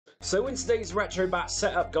So in today's Retrobat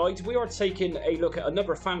setup guide, we are taking a look at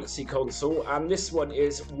another fantasy console, and this one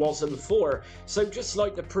is WASM-4. So just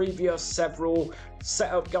like the previous several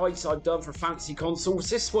setup guides I've done for fantasy consoles,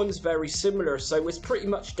 this one's very similar. So it's pretty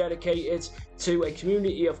much dedicated to a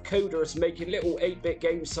community of coders making little 8-bit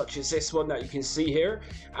games such as this one that you can see here.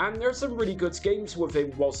 And there's some really good games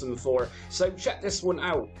within WASM-4, so check this one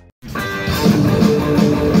out.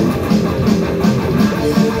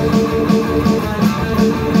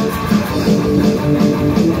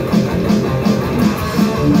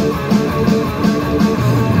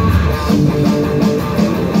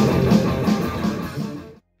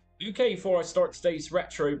 Okay, before I start today's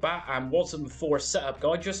Retrobat and WASM-4 setup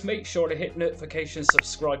guide, just make sure to hit notifications,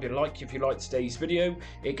 subscribe and like if you like today's video.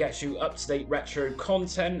 It gets you up-to-date retro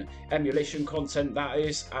content, emulation content that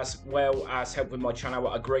is, as well as helping my channel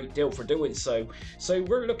out a great deal for doing so. So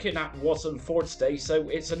we're looking at WASM-4 today. So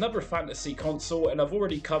it's another fantasy console, and I've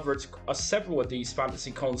already covered several of these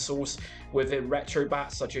fantasy consoles within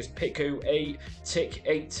Retrobat, such as Pico 8, Tick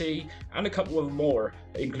 8T, and a couple of more,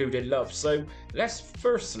 including Love. So let's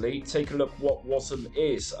firstly take a look what WASM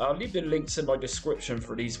is. I'll leave the links in my description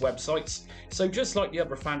for these websites. So just like the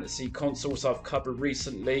other fantasy consoles I've covered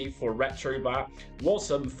recently for Retrobat,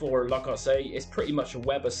 WASM-4, like I say, is pretty much a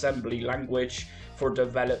WebAssembly language for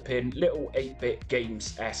developing little 8-bit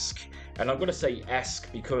games-esque. And I'm going to say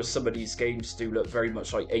esque because some of these games do look very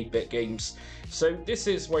much like 8-bit games. So this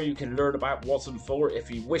is where you can learn about WASM-4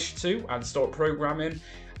 if you wish to and start programming.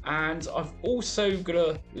 And I've also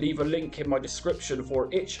going to leave a link in my description for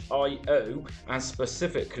itch.io and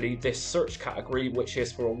specifically this search category, which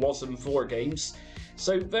is for WASM-4 games.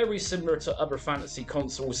 So very similar to other fantasy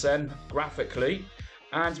consoles then, graphically.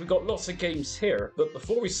 And we've got lots of games here, but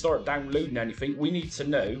before we start downloading anything, we need to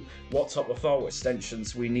know what type of file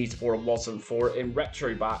extensions we need for WASM-4 in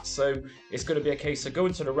Retrobat. So it's going to be a case of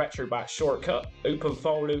going to the Retrobat shortcut, open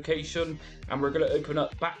file location, and we're going to open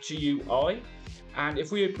up BatGUI. And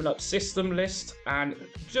if we open up system list and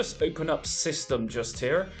just open up system just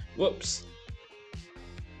here, whoops,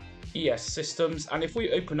 ES systems, and if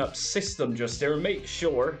we open up system just here, make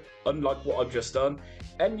sure, unlike what I've just done,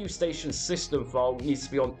 Emulation system file needs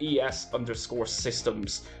to be on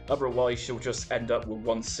ES_systems, otherwise you'll just end up with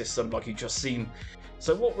one system like you just seen.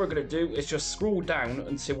 So what we're going to do is just scroll down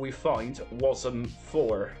until we find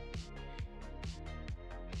WASM-4.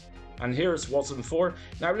 And here's WASM-4.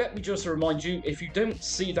 Now let me just remind you, if you don't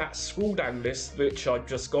see that scroll down list which I've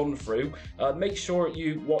just gone through, make sure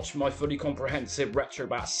you watch my fully comprehensive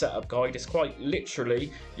Retrobat setup guide. It's quite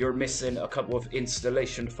literally, you're missing a couple of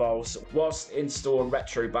installation files whilst installing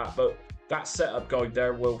Retrobat, but that setup guide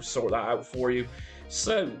there will sort that out for you.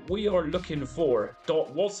 So we are looking for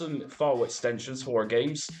 .wasm file extensions for our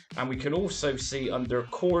games, and we can also see under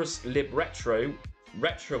cores libretro,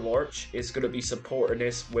 Retroarch is going to be supporting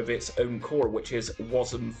this with its own core, which is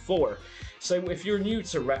WASM-4. So if you're new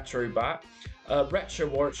to Retrobat,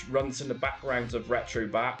 Retroarch runs in the background of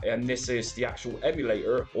Retrobat, and this is the actual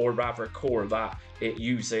emulator, or rather core, that it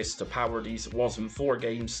uses to power these WASM-4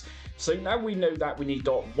 games. So now we know that we need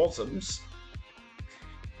 .wasms.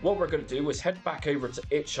 What we're going to do is head back over to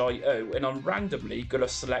itch.io, and I'm randomly going to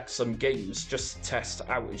select some games just to test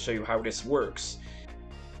out and show you how this works.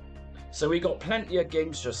 So we got plenty of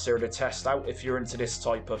games just here to test out if you're into this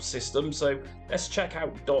type of system. So let's check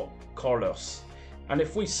out .carlos. And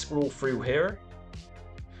if we scroll through here,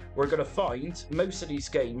 we're going to find most of these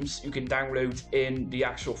games you can download in the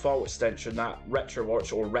actual file extension that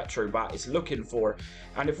Retroarch or Retrobat is looking for.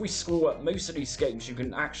 And if we scroll up, most of these games you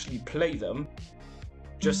can actually play them,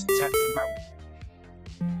 just test them out.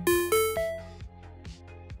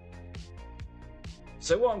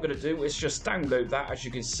 So what I'm going to do is just download that. As you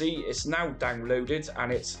can see, it's now downloaded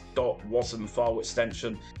and it's .wasm file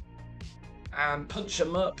extension. And punch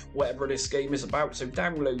them up, whatever this game is about. So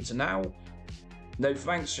downloads now. No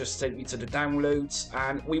thanks, just take me to the downloads.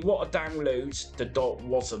 And we want to download the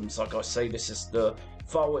 .wasms. Like I say, this is the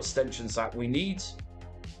file extensions that we need.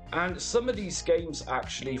 And some of these games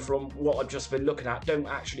actually, from what I've just been looking at, don't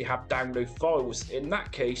actually have download files. In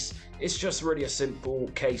that case, it's just really a simple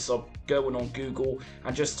case of going on Google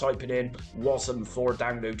and just typing in WASM-4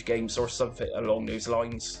 download games or something along those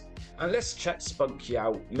lines. And let's check Spunky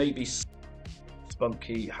out. Maybe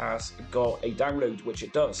Spunky has got a download, which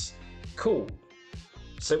it does. Cool.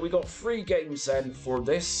 So we got 3 games then for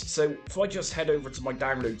this. So if I just head over to my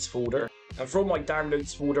downloads folder, and from my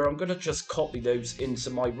downloads folder, I'm going to just copy those into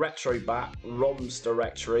my Retrobat ROMs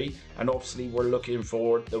directory. And obviously we're looking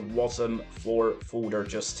for the WASM-4 folder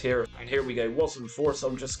just here. And here we go, WASM-4. So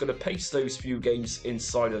I'm just going to paste those few games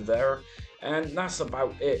inside of there. And that's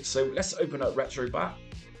about it. So let's open up Retrobat.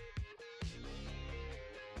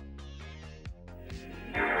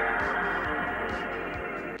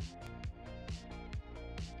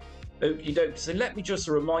 Okie doke, so let me just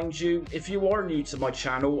remind you, if you are new to my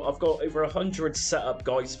channel, I've got over 100 setup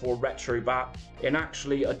guides for Retrobat in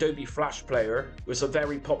actually Adobe Flash Player. It was a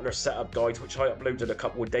very popular setup guide which I uploaded a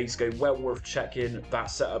couple of days ago, well worth checking that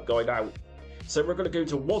setup guide out. So we're going to go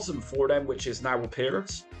to WASM-4 then, which is now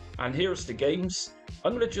appeared, and here's the games.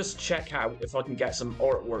 I'm going to just check out if I can get some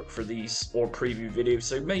artwork for these or preview videos.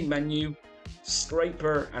 So main menu,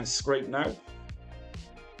 scraper, and scrape now.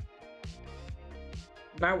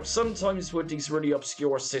 Now, sometimes with these really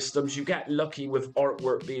obscure systems, you get lucky with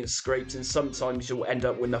artwork being scraped, and sometimes you'll end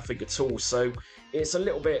up with nothing at all. So it's a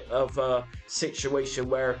little bit of a situation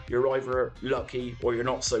where you're either lucky or you're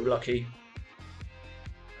not so lucky.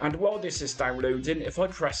 And while this is downloading, if I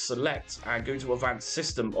press select and go to advanced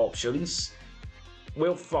system options,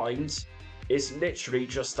 we'll find it's literally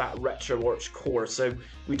just that Retroarch core. So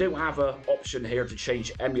we don't have an option here to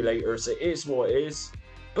change emulators. It is what it is.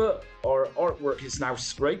 But our artwork is now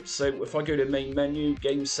scraped, so if I go to main menu,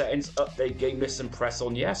 game settings, update game list and press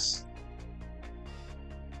on yes.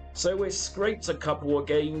 So we've scraped a couple of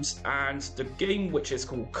games, and the game which is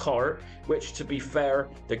called Cart, which to be fair,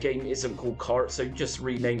 the game isn't called Cart, so just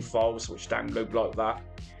rename files which download like that.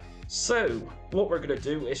 So what we're going to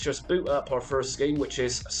do is just boot up our first game, which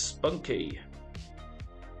is Spunky.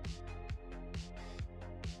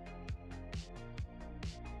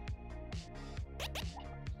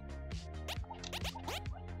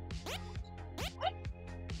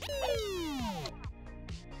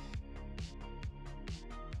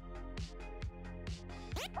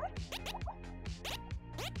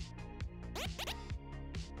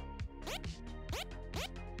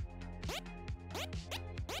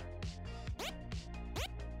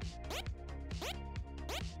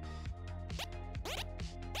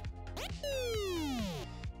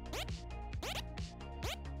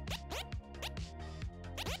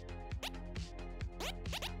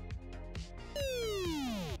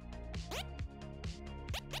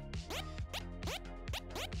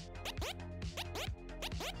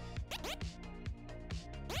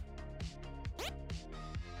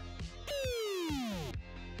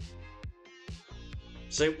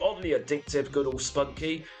 So oddly addictive, good old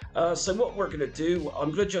Spunky. So what we're going to do,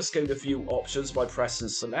 I'm going to just go to view options by pressing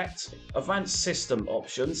select, advanced system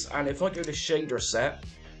options, and if I go to shader set,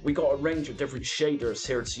 we got a range of different shaders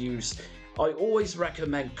here to use. I always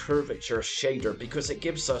recommend curvature shader because it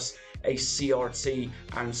gives us a CRT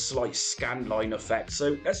and slight scanline effect.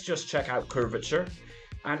 So let's just check out curvature.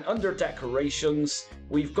 And under decorations,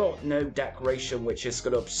 we've got no decoration which is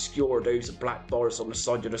going to obscure those black bars on the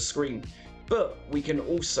side of the screen. But we can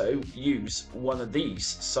also use one of these,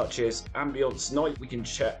 such as Ambience Night. We can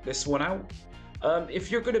check this one out.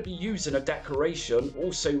 If you're going to be using a decoration,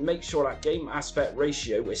 also make sure that game aspect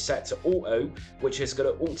ratio is set to auto, which is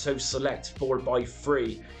going to auto select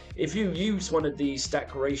 4:3. If you use one of these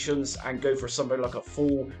decorations and go for something like a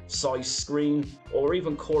full size screen or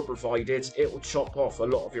even core provided, it will chop off a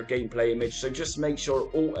lot of your gameplay image. So just make sure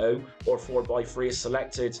auto or 4:3 is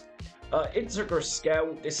selected. Integer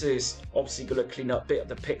scale, this is obviously going to clean up a bit of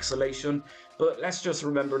the pixelation, but let's just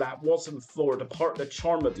remember that WASM-4, the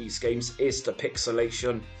charm of these games is the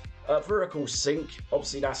pixelation. Vertical sync,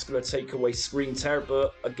 obviously that's going to take away screen tear,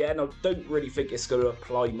 but again, I don't really think it's going to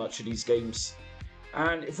apply much of these games.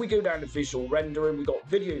 And if we go down to visual rendering, we've got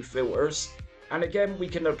video filters. And again, we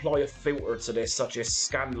can apply a filter to this, such as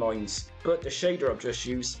scanlines, but the shader I've just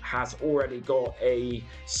used has already got a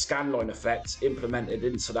scanline effect implemented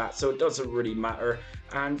into that, so it doesn't really matter.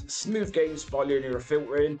 And smooth games by linear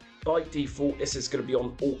filtering, by default, this is going to be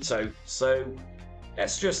on auto. So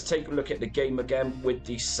let's just take a look at the game again with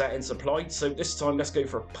the settings applied. So this time, let's go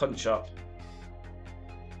for punch up.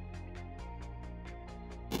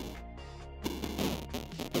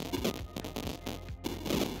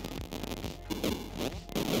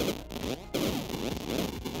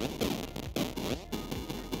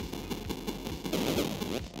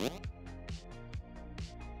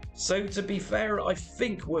 So to be fair, I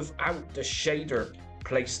think without the shader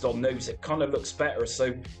placed on those, it kind of looks better.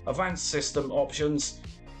 So advanced system options,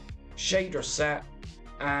 shader set,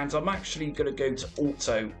 and I'm actually going to go to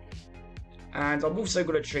auto. And I'm also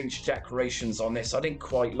going to change decorations on this. I didn't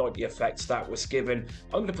quite like the effects that was given.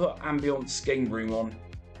 I'm going to put Ambience Game Room on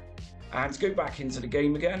and go back into the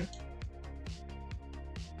game again.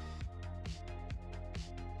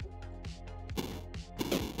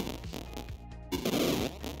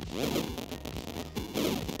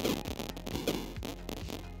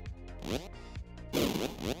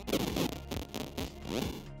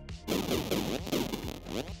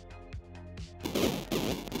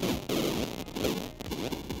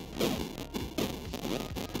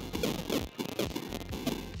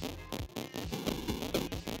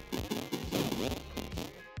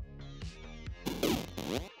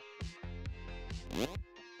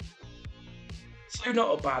 So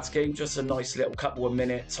not a bad game, just a nice little couple of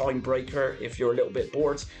minute time breaker if you're a little bit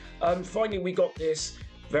bored. Finally we got this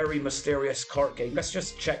very mysterious card game. Let's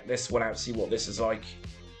just check this one out, see what this is like.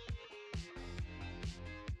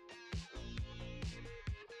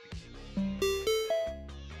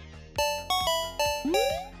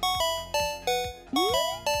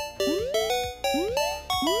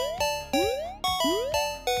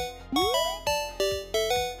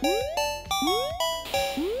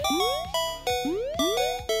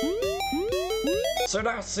 So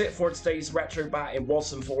that's it for today's Retrobat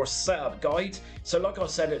WASM-4 setup guide. So like I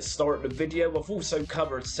said at the start of the video, I've also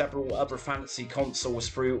covered several other fantasy consoles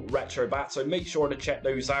through Retrobat, so make sure to check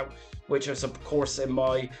those out, which is of course in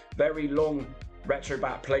my very long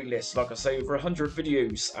Retrobat playlist. Like I say, over 100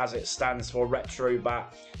 videos as it stands for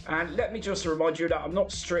Retrobat. And let me just remind you that I'm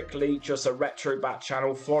not strictly just a Retrobat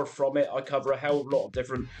channel, far from it. I cover a hell of a lot of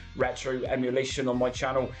different retro emulation on my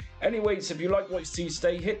channel. Anyways, if you like what you see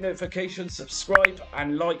today, hit notifications, subscribe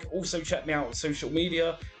and like. Also check me out on social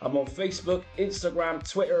media. I'm on Facebook, Instagram,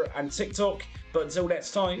 Twitter and TikTok. But until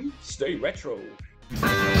next time, stay retro.